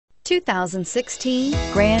2016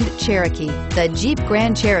 Grand Cherokee. The Jeep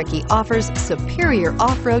Grand Cherokee offers superior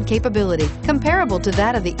off-road capability comparable to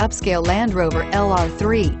that of the upscale Land Rover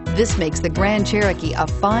LR3. This makes the Grand Cherokee a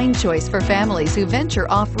fine choice for families who venture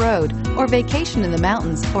off-road or vacation in the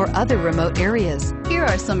mountains or other remote areas. Here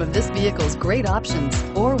are some of this vehicle's great options: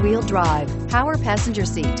 four-wheel drive, power passenger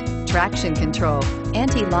seat, traction control,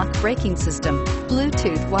 anti-lock braking system,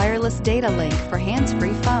 Bluetooth wireless data link for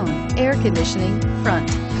hands-free phone, air conditioning, front,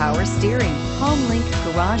 power steering, home link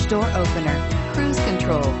garage door opener, cruise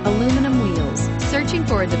control, aluminum wheels. Searching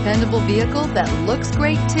for a dependable vehicle that looks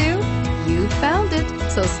great too? You found it,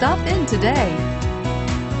 so stop in today.